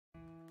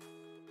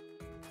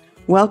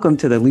Welcome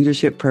to the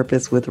Leadership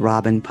Purpose with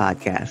Robin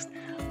podcast.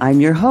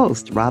 I'm your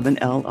host,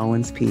 Robin L.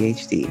 Owens,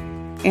 Ph.D.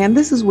 And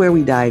this is where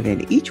we dive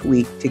in each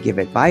week to give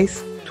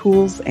advice,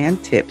 tools,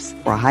 and tips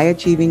for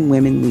high-achieving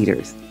women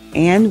leaders.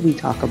 And we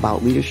talk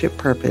about leadership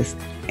purpose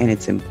and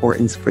its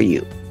importance for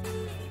you.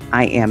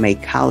 I am a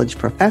college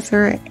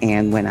professor,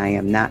 and when I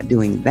am not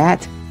doing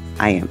that,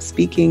 I am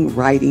speaking,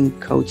 writing,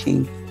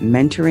 coaching,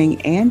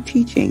 mentoring, and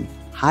teaching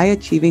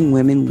high-achieving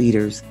women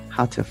leaders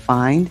how to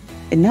find,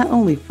 and not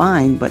only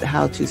find, but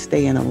how to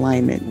stay in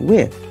alignment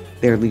with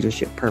their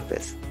leadership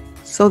purpose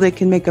so they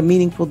can make a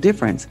meaningful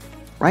difference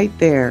right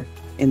there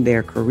in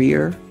their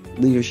career,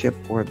 leadership,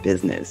 or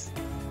business.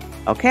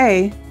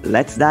 Okay,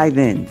 let's dive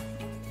in.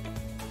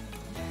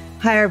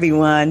 Hi,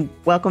 everyone.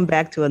 Welcome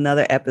back to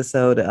another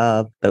episode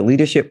of the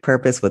Leadership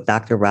Purpose with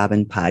Dr.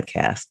 Robin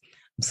podcast.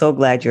 I'm so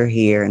glad you're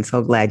here and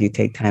so glad you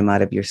take time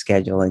out of your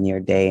schedule and your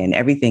day and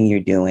everything you're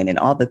doing and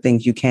all the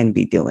things you can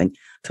be doing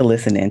to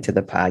listen into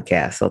the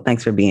podcast. So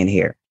thanks for being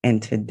here.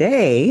 And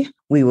today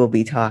we will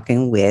be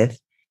talking with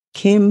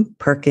Kim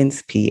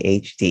Perkins,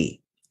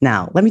 Ph.D.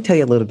 Now, let me tell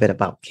you a little bit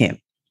about Kim.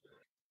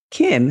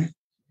 Kim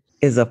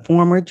is a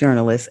former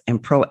journalist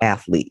and pro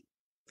athlete.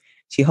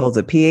 She holds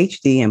a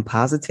Ph.D. in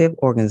positive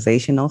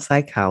organizational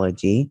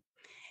psychology,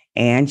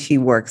 and she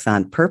works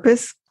on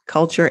purpose,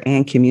 culture,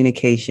 and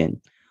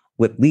communication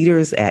with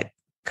leaders at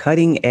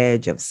cutting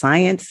edge of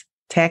science,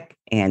 tech,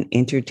 and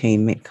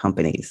entertainment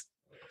companies.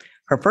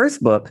 Her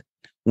first book,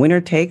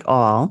 Winner Take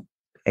All,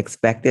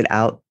 expected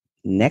out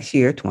next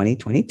year,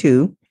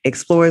 2022,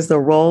 explores the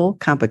role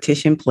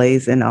competition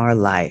plays in our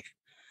life.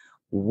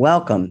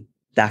 Welcome,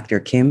 Dr.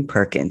 Kim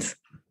Perkins.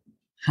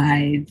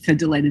 Hi, so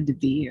delighted to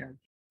be here.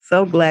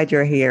 So glad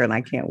you're here, and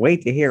I can't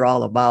wait to hear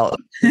all about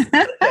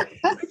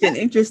such an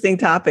interesting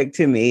topic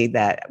to me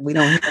that we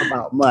don't hear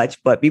about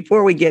much. But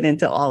before we get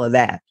into all of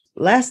that,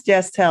 let's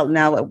just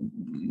now,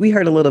 we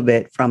heard a little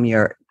bit from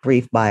your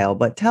brief bio,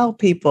 but tell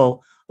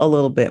people a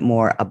little bit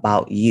more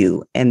about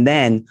you, and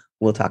then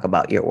we'll talk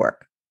about your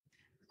work.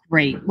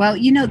 Great. Well,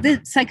 the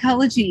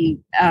psychology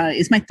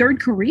is my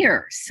third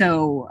career.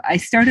 So I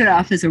started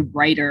off as a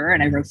writer,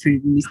 and I wrote for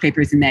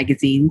newspapers and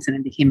magazines, and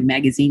I became a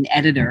magazine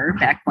editor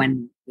back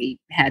when we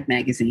had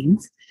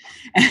magazines.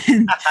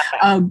 And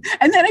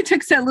then I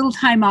took a little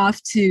time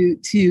off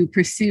to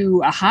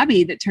pursue a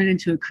hobby that turned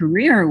into a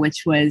career,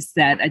 which was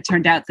that it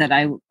turned out that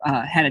I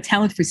had a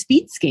talent for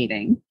speed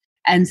skating.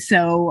 And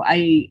so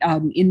I,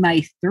 in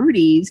my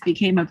 30s,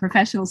 became a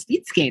professional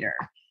speed skater.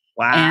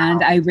 Wow.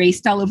 And I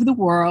raced all over the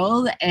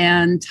world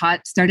and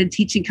started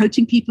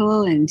coaching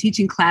people and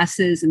teaching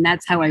classes. And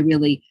that's how I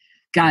really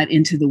got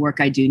into the work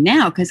I do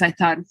now. Because I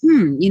thought,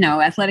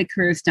 athletic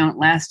careers don't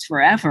last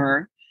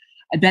forever.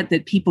 I bet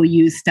that people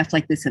use stuff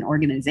like this in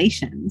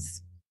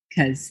organizations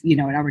because, I'd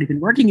already been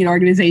working in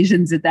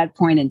organizations at that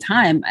point in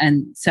time.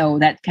 And so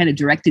that kind of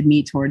directed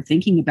me toward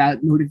thinking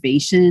about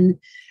motivation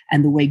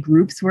and the way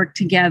groups work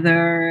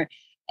together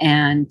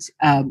and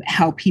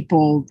how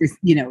people,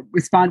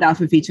 respond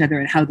off of each other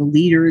and how the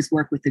leaders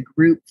work with the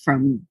group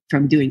from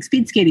doing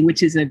speed skating,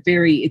 which is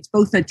it's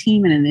both a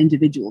team and an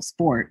individual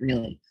sport,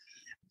 really.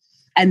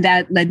 And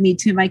that led me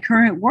to my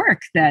current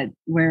work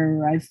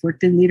where I've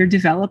worked in leader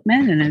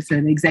development and as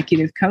an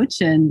executive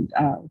coach and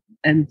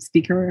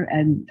speaker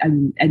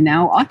and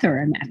now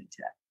author. I'm added to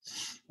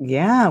that.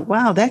 Yeah.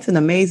 Wow. That's an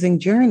amazing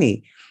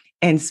journey.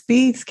 And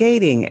speed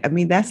skating,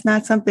 that's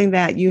not something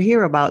that you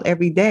hear about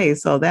every day.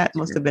 So that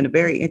must have been a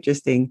very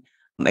interesting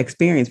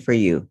experience for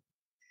you.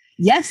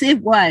 Yes,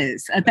 it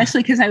was,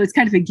 especially because I was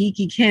kind of a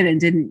geeky kid and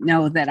didn't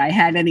know that I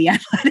had any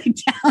athletic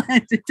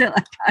talent until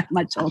I got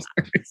much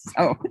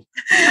older.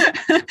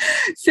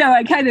 So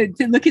I kind of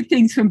look at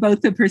things from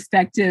both the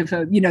perspective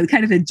of,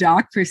 kind of a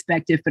jock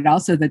perspective, but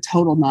also the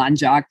total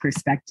non-jock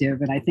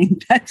perspective. And I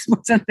think that's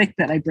something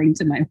that I bring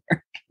to my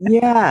work.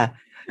 Yeah.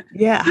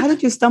 Yeah. How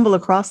did you stumble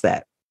across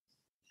that?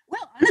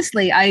 Well,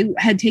 honestly, I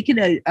had taken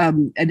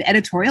an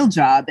editorial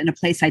job in a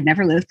place I'd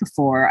never lived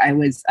before.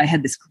 I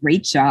had this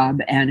great job,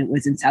 and it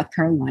was in South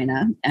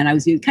Carolina. And I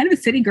was kind of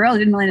a city girl. I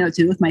didn't really know what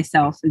to do with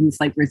myself in this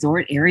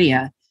resort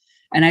area.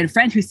 And I had a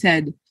friend who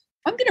said,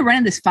 I'm going to run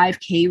in this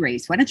 5K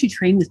race. Why don't you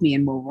train with me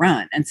and we'll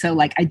run? And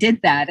so I did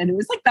that. And it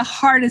was the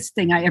hardest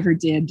thing I ever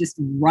did, just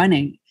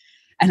running.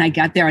 And I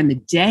got there on the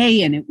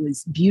day, and it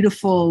was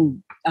beautiful,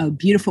 a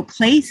beautiful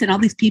place. And all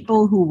these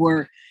people who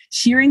were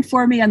cheering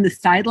for me on the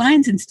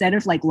sidelines instead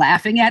of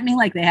laughing at me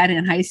like they had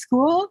in high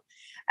school.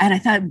 And I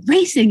thought,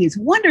 racing is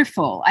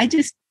wonderful. I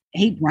just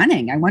hate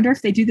running. I wonder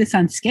if they do this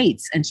on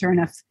skates. And sure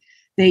enough,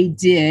 they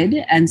did.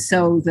 And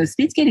so the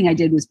speed skating I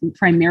did was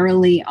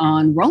primarily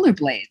on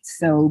rollerblades.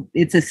 So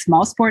it's a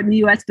small sport in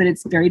the US, but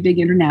it's very big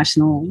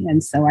internationally.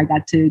 And so I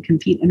got to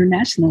compete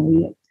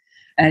internationally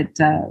at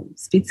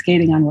speed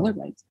skating on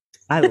rollerblades.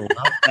 I love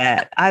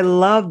that. I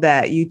love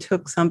that you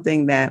took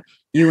something that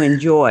you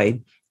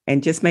enjoyed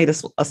and just made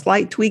a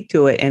slight tweak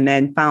to it and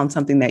then found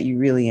something that you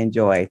really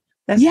enjoyed.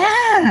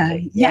 Yeah.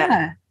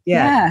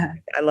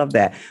 I love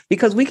that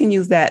because we can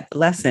use that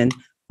lesson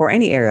or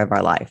any area of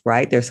our life,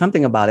 right? There's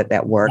something about it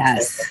that works.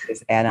 Yes. Let's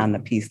just add on the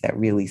piece that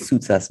really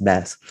suits us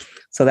best.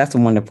 So that's a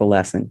wonderful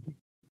lesson.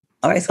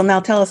 All right. So now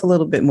tell us a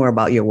little bit more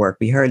about your work.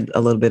 We heard a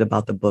little bit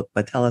about the book,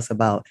 but tell us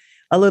about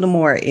a little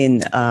more in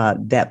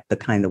depth, the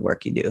kind of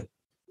work you do.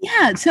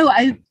 Yeah. So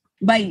a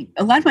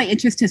lot of my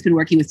interest has been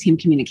working with team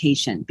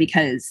communication,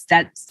 because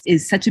that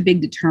is such a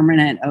big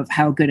determinant of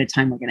how good a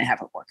time we're going to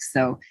have at work.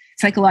 So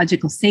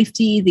psychological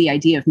safety, the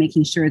idea of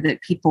making sure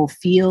that people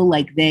feel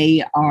like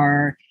they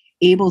are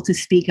able to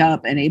speak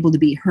up and able to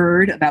be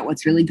heard about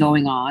what's really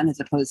going on,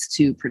 as opposed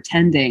to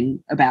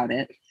pretending about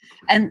it.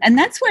 And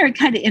that's where it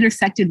kind of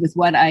intersected with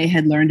what I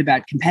had learned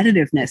about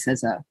competitiveness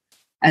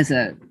as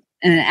an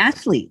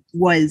athlete,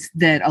 was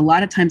that a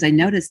lot of times I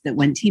noticed that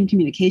when team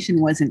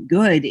communication wasn't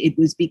good, it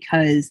was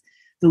because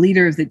the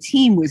leader of the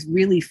team was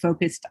really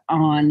focused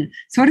on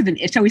sort of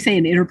shall we say,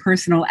 an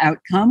interpersonal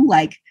outcome.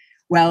 Like,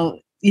 well,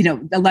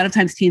 a lot of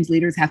times teams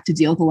leaders have to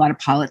deal with a lot of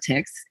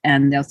politics,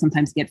 and they'll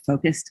sometimes get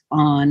focused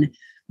on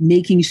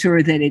making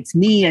sure that it's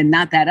me and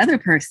not that other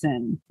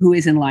person who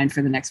is in line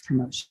for the next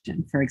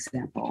promotion, for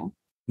example.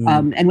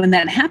 And when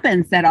that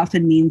happens, that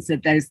often means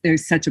that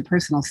there's such a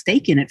personal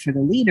stake in it for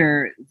the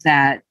leader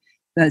that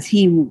the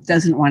team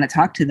doesn't want to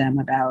talk to them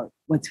about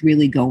what's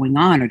really going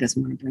on, or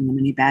doesn't want to bring them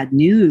any bad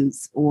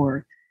news,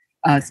 or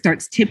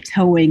starts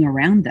tiptoeing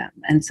around them.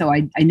 And so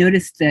I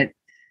noticed that,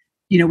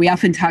 we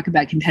often talk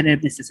about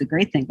competitiveness as a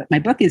great thing, but my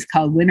book is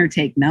called Winner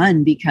Take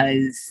None,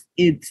 because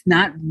it's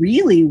not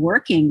really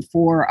working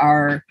for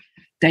our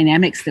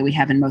dynamics that we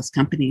have in most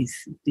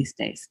companies these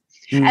days.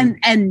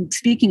 And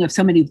speaking of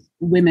so many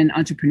women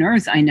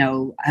entrepreneurs I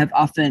know have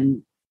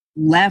often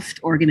left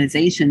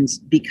organizations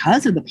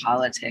because of the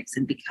politics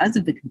and because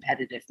of the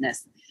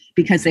competitiveness,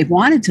 because they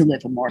wanted to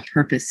live a more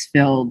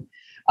purpose-filled,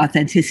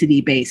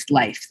 authenticity-based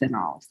life than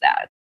all of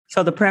that.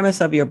 So the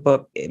premise of your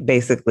book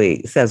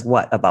basically says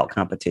what about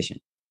competition?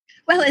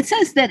 Well, it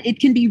says that it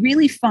can be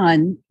really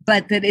fun,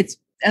 but that it's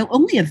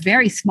only a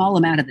very small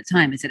amount of the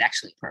time is it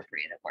actually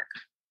appropriate at work.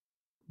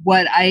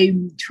 What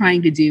I'm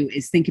trying to do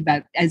is think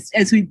about,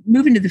 as we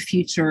move into the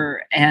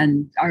future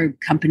and our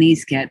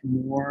companies get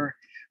more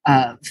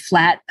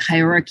flat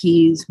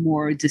hierarchies,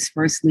 more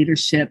dispersed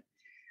leadership,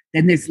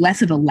 then there's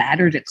less of a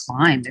ladder to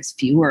climb. There's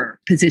fewer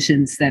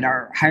positions that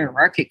are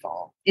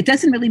hierarchical. It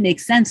doesn't really make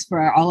sense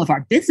for all of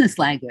our business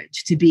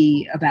language to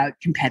be about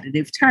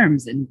competitive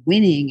terms and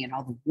winning and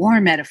all the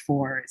war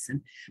metaphors.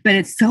 But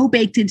it's so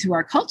baked into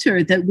our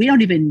culture that we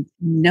don't even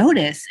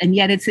notice. And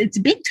yet it's a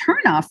big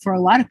turnoff for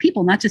a lot of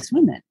people, not just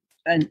women.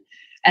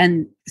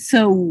 And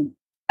so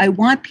I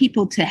want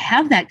people to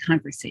have that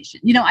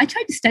conversation. I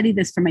tried to study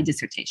this for my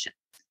dissertation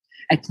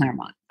at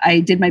Claremont.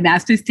 I did my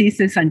master's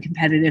thesis on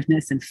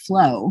competitiveness and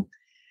flow.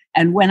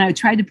 And when I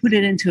tried to put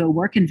it into a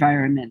work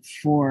environment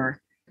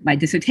for my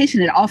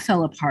dissertation, it all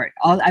fell apart.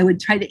 I would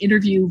try to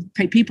interview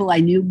people I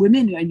knew,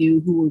 women who I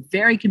knew who were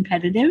very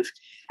competitive,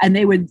 and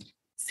I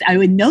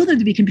would know them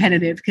to be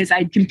competitive because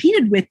I'd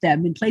competed with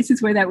them in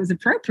places where that was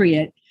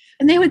appropriate.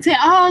 And they would say,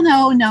 oh,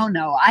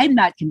 no, I'm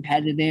not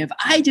competitive.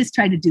 I just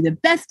try to do the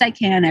best I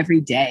can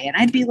every day. And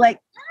I'd be like,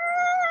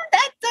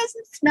 that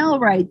doesn't smell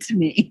right to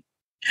me.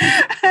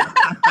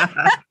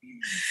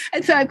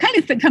 And so I've kind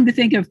of come to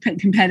think of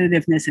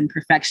competitiveness and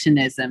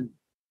perfectionism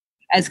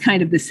as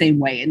kind of the same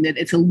way, and that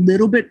it's a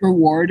little bit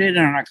rewarded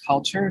in our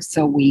culture,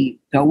 so we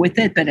go with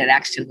it, but it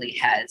actually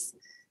has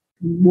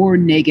more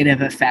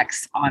negative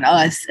effects on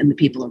us and the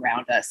people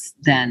around us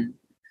than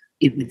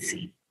it would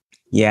seem.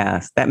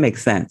 Yes, that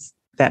makes sense.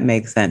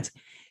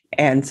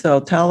 And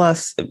so tell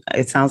us,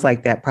 it sounds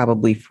like that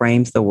probably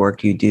frames the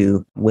work you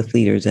do with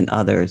leaders and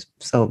others.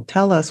 So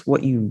tell us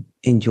what you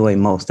enjoy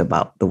most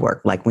about the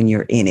work, like when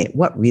you're in it,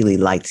 what really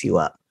lights you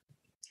up?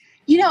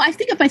 I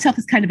think of myself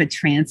as kind of a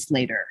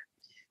translator.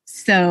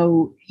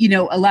 So,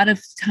 a lot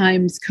of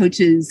times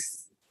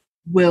coaches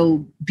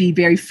will be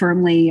very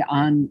firmly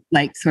on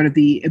like sort of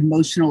the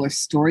emotional or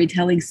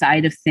storytelling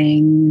side of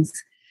things.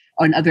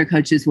 And other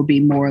coaches will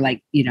be more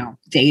like,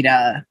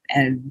 data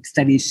and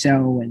studies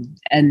show.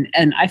 And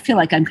I feel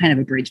like I'm kind of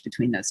a bridge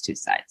between those two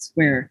sides,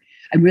 where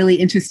I'm really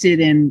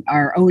interested in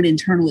our own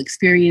internal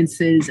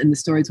experiences and the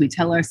stories we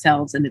tell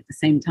ourselves. And at the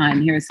same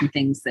time, here are some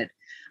things that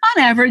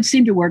on average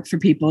seem to work for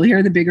people. Here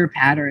are the bigger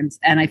patterns.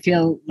 And I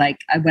feel like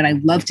what I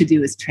love to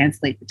do is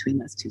translate between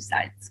those two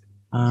sides.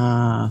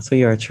 So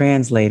you're a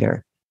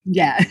translator.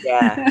 Yeah.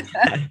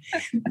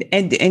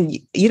 And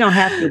you don't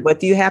have to,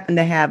 but do you happen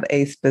to have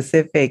a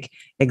specific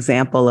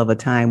example of a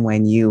time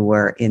when you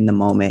were in the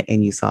moment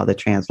and you saw the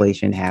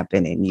translation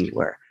happen and you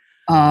were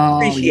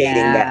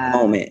appreciating that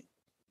moment?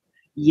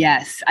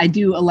 Yes, I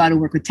do a lot of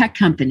work with tech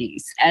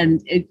companies,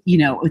 and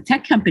with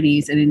tech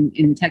companies and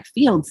in tech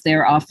fields,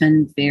 they're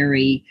often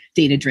very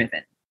data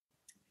driven.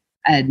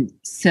 And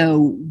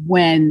so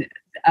when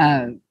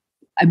I'm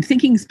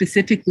thinking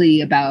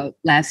specifically about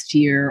last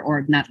year,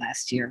 or not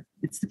last year,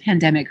 it's the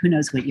pandemic. Who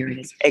knows what year it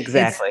is?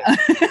 Exactly.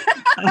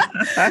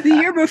 The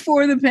year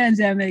before the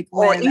pandemic.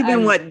 Or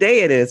even what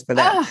day it is for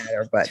that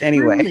matter. But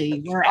anyway.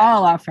 Truly, we're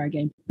all off our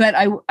game. But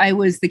I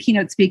was the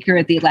keynote speaker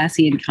at the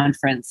Atlassian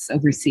conference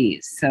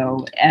overseas.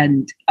 So,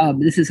 and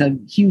this is a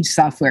huge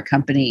software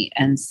company.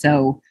 And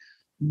so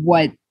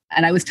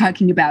and I was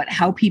talking about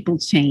how people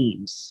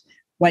change,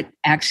 what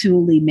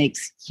actually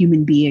makes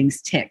human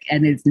beings tick.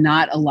 And it's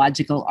not a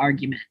logical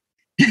argument,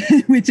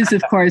 which is,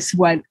 of course,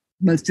 what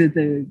most of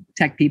the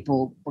tech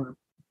people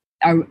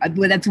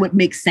that's what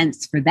makes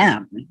sense for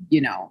them,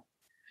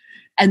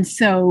 And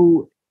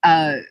so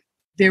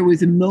there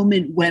was a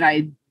moment when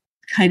I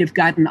kind of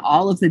gotten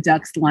all of the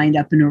ducks lined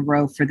up in a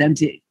row for them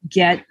to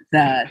get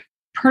the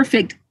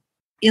perfect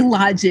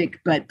illogic,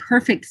 but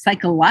perfect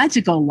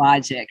psychological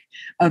logic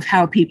of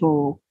how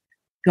people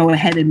go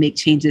ahead and make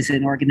changes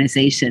in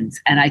organizations.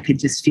 And I could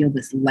just feel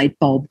this light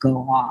bulb go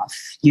off,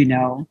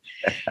 and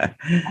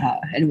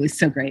it was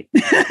so great.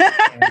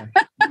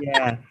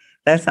 Yeah.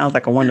 That sounds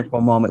like a wonderful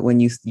moment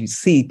when you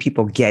see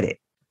people get it.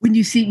 When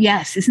you see,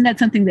 yes. Isn't that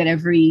something that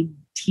every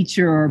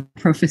teacher or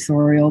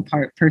professorial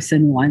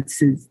person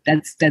wants?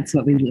 That's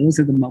what those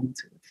are the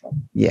moments we look for.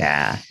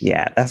 Yeah.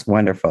 That's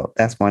wonderful.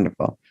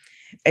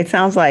 It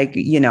sounds like,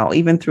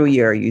 even through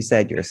you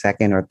said your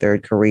second or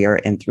third career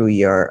and through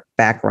your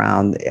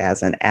background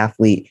as an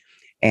athlete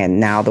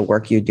and now the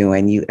work you're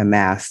doing, you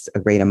amassed a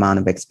great amount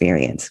of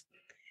experience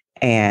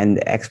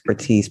and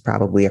expertise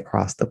probably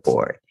across the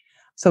board.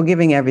 So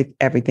giving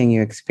everything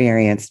you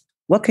experienced,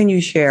 what can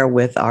you share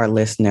with our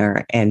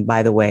listener? And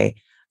by the way,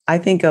 I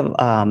think of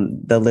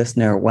the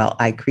listener,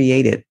 I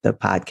created the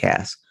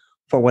podcast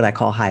for what I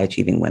call high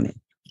achieving women,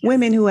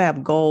 women who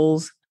have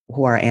goals,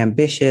 who are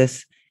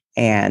ambitious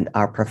and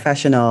are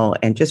professional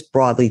and just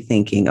broadly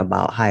thinking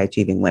about high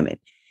achieving women.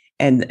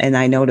 And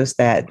I noticed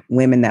that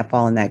women that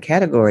fall in that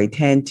category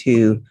tend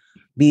to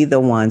be the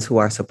ones who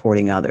are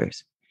supporting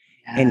others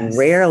and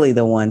rarely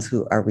the ones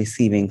who are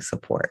receiving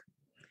support.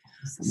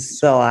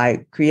 So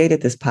I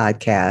created this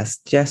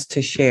podcast just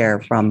to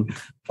share from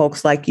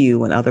folks like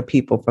you and other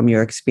people from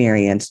your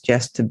experience,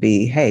 just to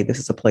be, hey, this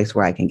is a place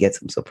where I can get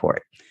some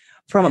support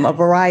from a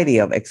variety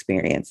of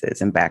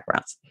experiences and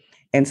backgrounds.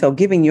 And so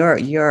giving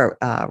your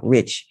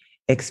rich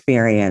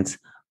experience,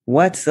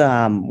 what's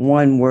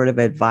one word of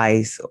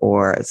advice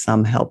or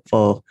some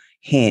helpful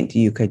hint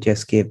you could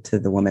just give to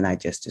the woman I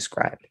just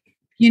described?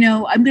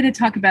 I'm going to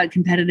talk about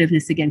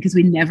competitiveness again, because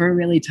we never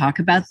really talk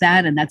about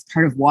that. And that's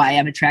part of why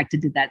I'm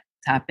attracted to that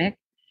topic.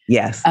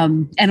 Yes.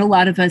 And a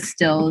lot of us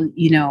still,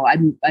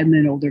 I'm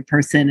an older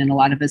person, and a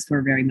lot of us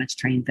were very much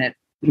trained that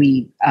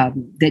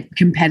that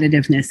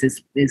competitiveness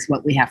is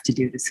what we have to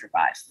do to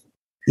survive.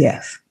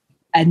 Yes.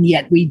 And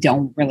yet we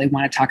don't really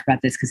want to talk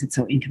about this because it's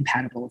so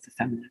incompatible with the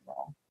feminine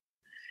role.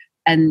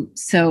 And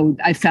so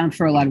I found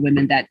for a lot of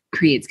women that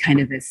creates kind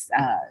of this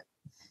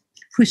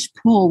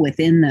push-pull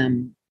within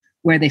them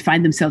where they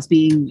find themselves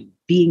being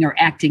or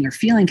acting or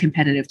feeling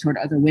competitive toward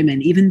other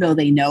women, even though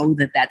they know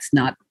that that's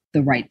not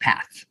the right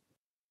path.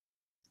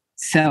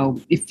 So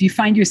if you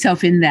find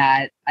yourself in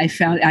that, I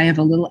have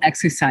a little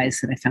exercise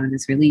that I found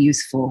is really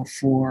useful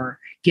for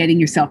getting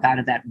yourself out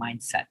of that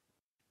mindset.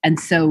 And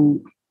so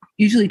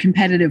usually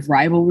competitive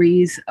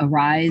rivalries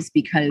arise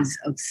because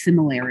of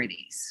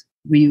similarities.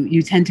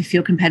 You tend to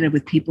feel competitive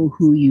with people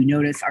who you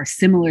notice are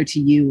similar to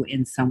you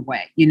in some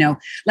way.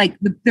 Like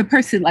the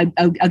person,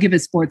 I'll give a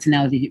sports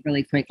analogy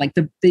really quick. Like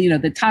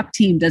the top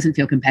team doesn't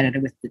feel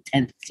competitive with the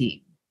 10th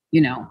team,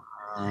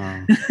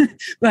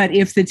 But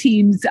if the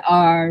teams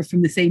are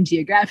from the same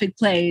geographic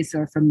place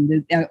or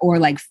or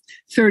like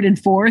third and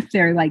fourth,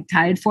 they're like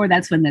tied for,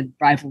 that's when the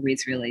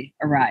rivalries really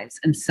arise.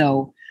 And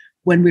so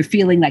when we're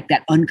feeling like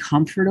that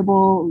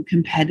uncomfortable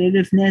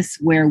competitiveness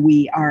where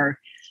we are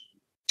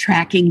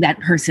tracking that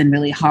person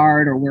really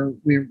hard, or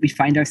we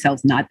find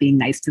ourselves not being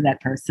nice to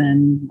that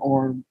person,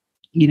 or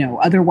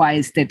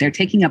otherwise that they're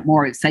taking up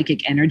more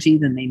psychic energy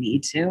than they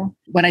need to,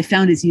 what I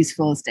found is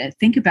useful is to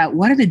think about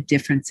what are the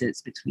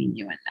differences between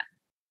you and them.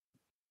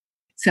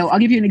 So I'll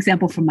give you an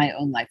example from my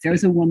own life. There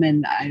was a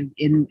woman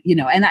and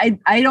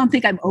I don't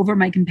think I'm over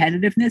my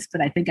competitiveness,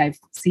 but I think I've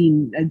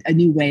seen a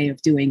new way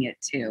of doing it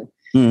too.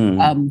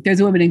 There's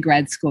a woman in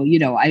grad school.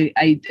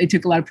 I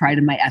took a lot of pride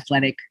in my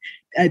athletic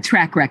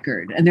track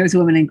record, and there was a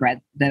woman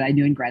that I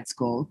knew in grad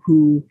school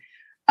who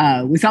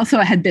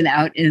had been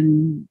out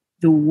in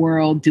the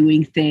world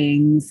doing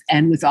things,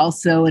 and was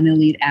also an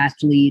elite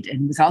athlete,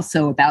 and was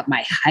also about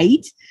my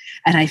height.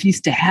 And I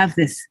used to have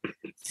this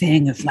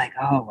thing of like,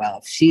 oh, well,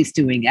 if she's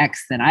doing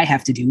X, then I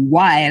have to do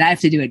Y, and I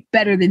have to do it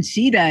better than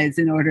she does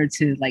in order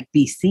to like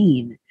be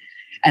seen.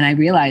 And I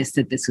realized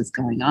that this was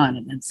going on.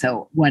 And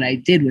so what I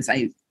did was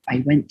I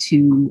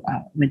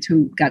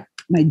got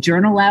my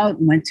journal out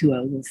and went to a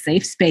little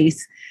safe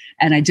space.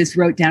 And I just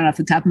wrote down off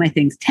the top of my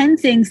things, 10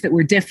 things that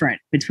were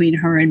different between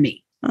her and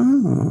me.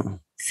 Oh.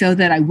 So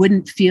that I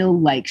wouldn't feel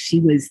like she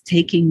was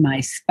taking my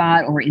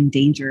spot or in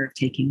danger of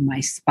taking my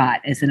spot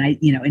as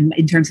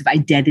in terms of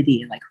identity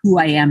and like who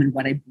I am and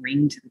what I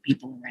bring to the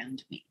people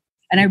around me.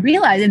 And I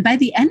realized, and by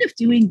the end of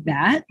doing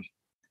that,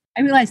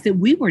 I realized that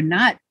we were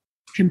not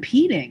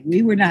competing.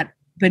 We were not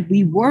but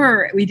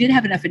we did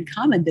have enough in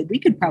common that we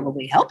could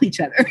probably help each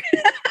other.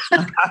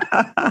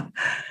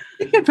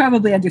 We could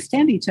probably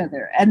understand each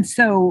other. And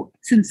so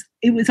since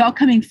it was all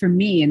coming from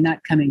me and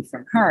not coming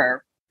from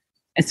her,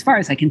 as far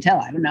as I can tell,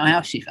 I don't know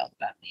how she felt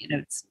about me.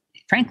 It's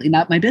frankly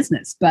not my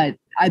business, but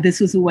this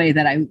was a way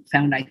that I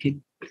found I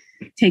could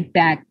take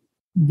back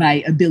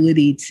my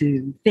ability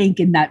to think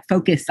and not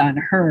focus on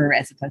her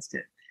as opposed to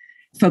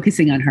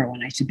focusing on her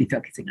when I should be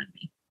focusing on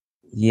me.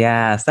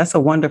 Yes, that's a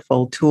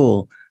wonderful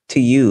tool to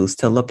use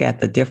to look at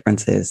the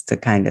differences, to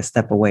kind of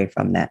step away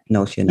from that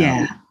notion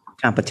of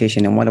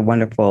competition. And what a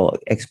wonderful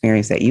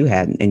experience that you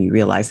had. And you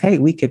realize, hey,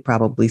 we could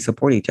probably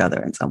support each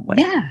other in some way.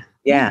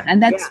 Yeah.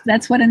 And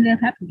that's what ended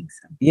up happening.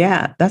 So.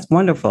 Yeah, that's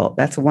wonderful.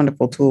 That's a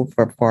wonderful tool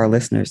for our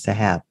listeners to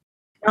have.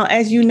 Now,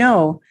 as you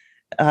know,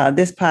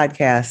 this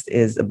podcast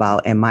is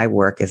about, and my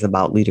work is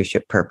about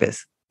leadership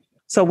purpose.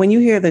 So when you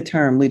hear the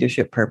term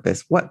leadership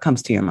purpose, what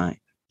comes to your mind?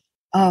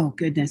 Oh,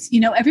 goodness.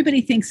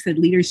 Everybody thinks that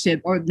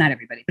leadership, or not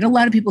everybody, but a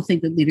lot of people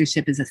think that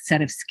leadership is a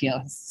set of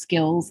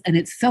skills, and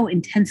it's so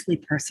intensely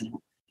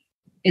personal.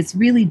 It's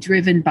really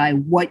driven by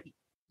what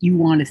you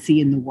want to see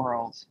in the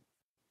world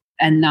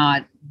and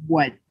not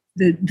what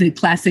the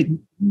classic,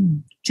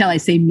 shall I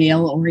say,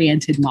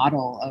 male-oriented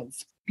model of,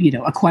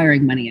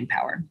 acquiring money and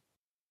power.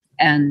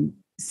 And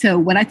so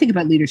when I think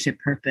about leadership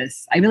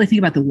purpose, I really think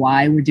about the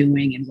why we're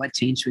doing and what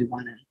change we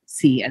want to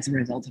see as a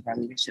result of our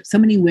leadership. So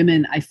many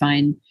women I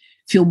find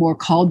feel more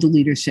called to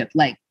leadership,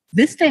 like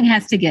this thing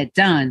has to get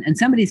done and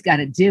somebody's got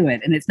to do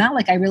it. And it's not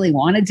like I really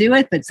want to do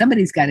it, but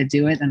somebody's got to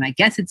do it. And I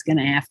guess it's going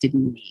to have to be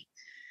me.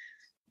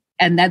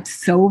 And that's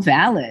so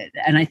valid.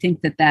 And I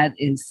think that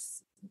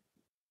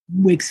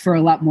makes for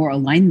a lot more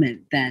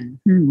alignment than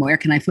where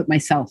can I put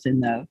myself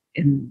in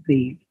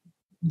the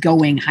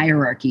going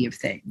hierarchy of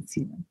things.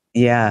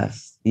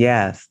 Yes.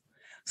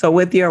 So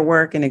with your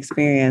work and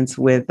experience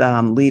with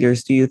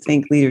leaders, do you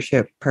think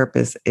leadership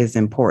purpose is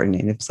important?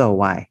 And if so,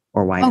 why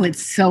or why not? Oh,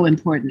 it's so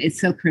important.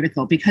 It's so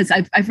critical because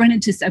I've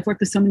worked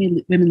with so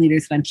many women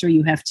leaders, and I'm sure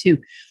you have too,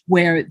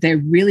 where they're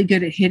really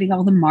good at hitting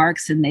all the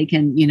marks and they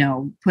can,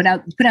 put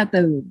out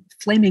the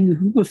flaming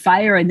hoop of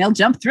fire and they'll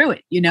jump through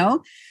it,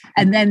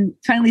 And then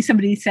finally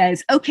somebody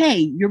says, okay,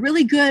 you're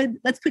really good.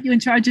 Let's put you in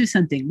charge of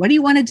something. What do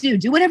you want to do?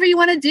 Do whatever you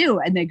want to do.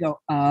 And they go,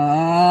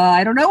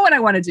 I don't know what I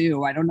want to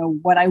do. I don't know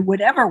what I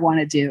would ever want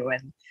to do,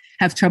 and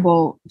have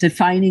trouble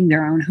defining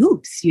their own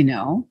hoops,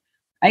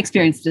 I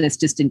experienced this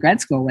just in grad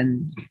school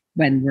when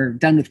we're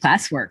done with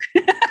classwork.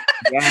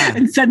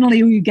 And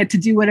suddenly we get to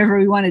do whatever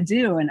we want to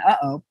do. And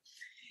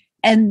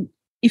And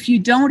if you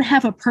don't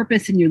have a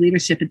purpose in your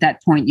leadership at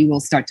that point, you will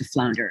start to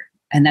flounder.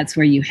 And that's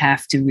where you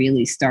have to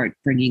really start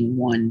bringing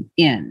one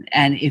in.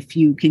 And if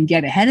you can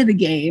get ahead of the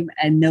game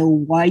and know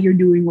why you're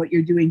doing what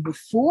you're doing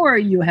before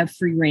you have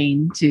free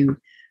reign to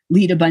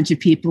lead a bunch of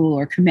people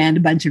or command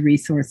a bunch of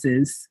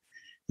resources,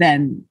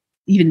 then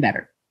even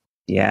better.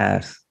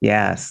 Yes.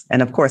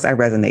 And of course, I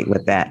resonate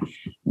with that.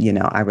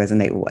 I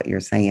resonate with what you're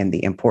saying,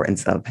 the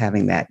importance of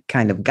having that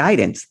kind of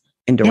guidance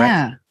and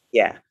direction.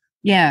 Yeah.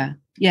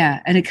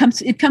 And it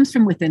comes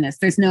from within us.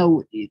 There's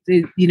no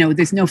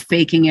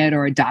faking it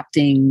or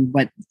adopting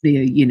what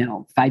the,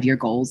 5-year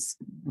goals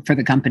for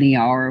the company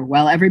are.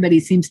 Well, everybody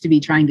seems to be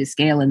trying to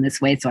scale in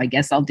this way, so I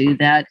guess I'll do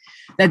that.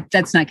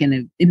 That's not going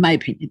to, in my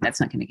opinion,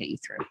 that's not going to get you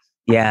through.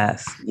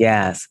 Yes.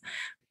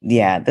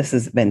 Yeah, this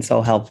has been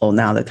so helpful.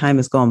 Now, the time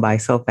is going by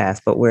so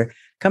fast, but we're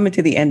coming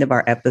to the end of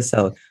our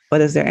episode. But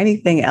is there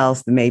anything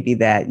else maybe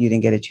that you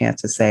didn't get a chance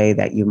to say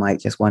that you might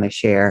just want to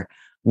share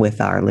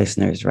with our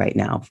listeners right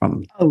now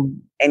from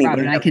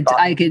Robin, I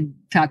could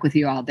talk with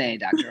you all day,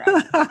 Dr.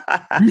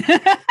 Robin.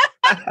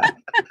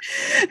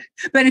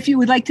 But if you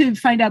would like to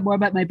find out more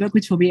about my book,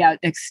 which will be out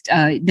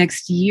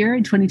next year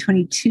in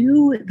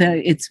 2022,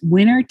 it's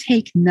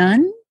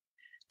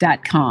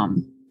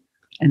winnertakenone.com.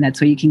 And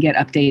that's where you can get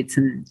updates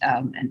and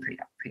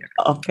pre-up.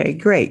 Okay,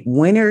 great.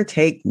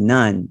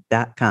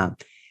 winnertakenone.com.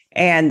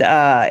 And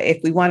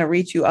if we want to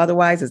reach you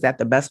otherwise, is that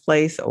the best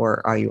place,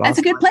 or are you also? That's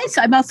a good place.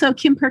 I'm also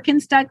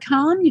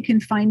kimperkins.com. You can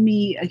find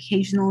me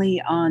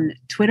occasionally on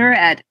Twitter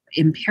at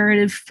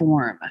Imperative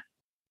Form.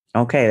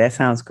 Okay, that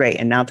sounds great.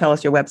 And now tell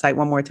us your website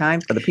one more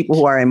time for the people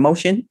who are in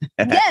motion.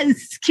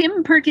 Yes,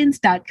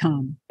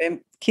 kimperkins.com.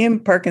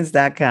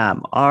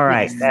 kimperkins.com. All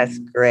right, that's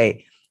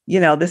great.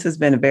 This has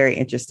been a very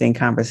interesting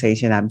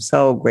conversation. I'm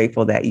so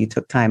grateful that you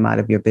took time out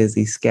of your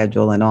busy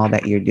schedule and all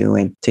that you're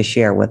doing to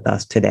share with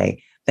us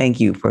today.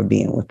 Thank you for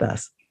being with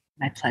us.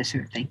 My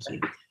pleasure. Thank you.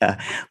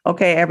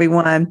 Okay,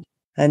 everyone.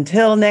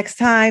 Until next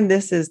time,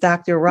 this is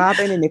Dr.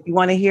 Robin. And if you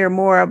want to hear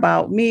more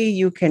about me,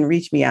 you can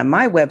reach me on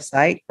my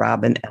website,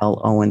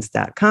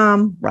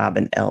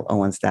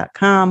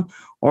 robinlowens.com,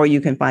 or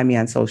you can find me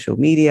on social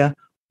media,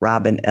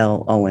 Robin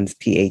L. Owens,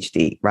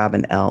 Ph.D.,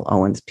 Robin L.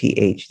 Owens,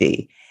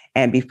 Ph.D.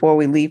 And before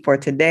we leave for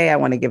today, I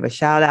want to give a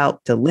shout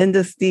out to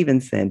Linda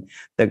Stevenson,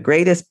 the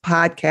greatest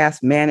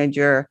podcast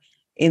manager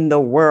in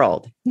the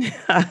world.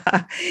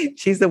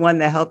 She's the one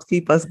that helps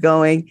keep us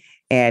going.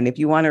 And if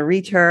you want to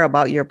reach her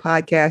about your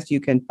podcast, you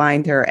can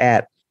find her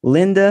at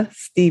Linda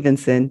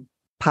Stevenson,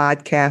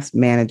 Podcast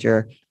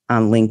Manager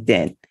on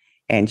LinkedIn.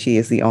 And she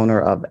is the owner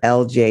of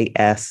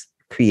LJS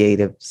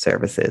Creative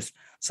Services.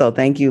 So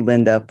thank you,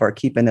 Linda, for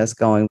keeping us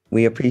going.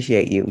 We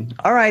appreciate you.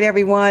 All right,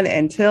 everyone.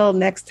 Until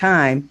next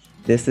time,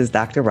 this is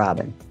Dr.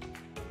 Robin.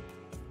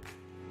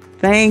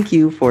 Thank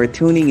you for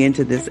tuning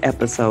into this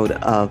episode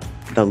of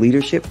the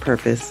Leadership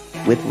Purpose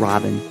with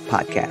Robin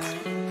podcast.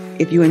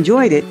 If you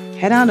enjoyed it,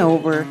 head on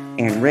over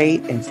and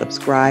rate and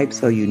subscribe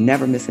so you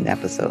never miss an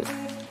episode.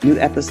 New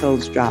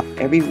episodes drop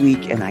every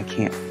week, and I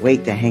can't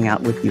wait to hang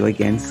out with you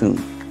again soon.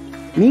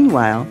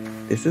 Meanwhile,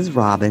 this is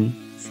Robin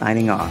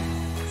signing off.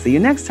 See you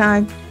next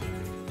time.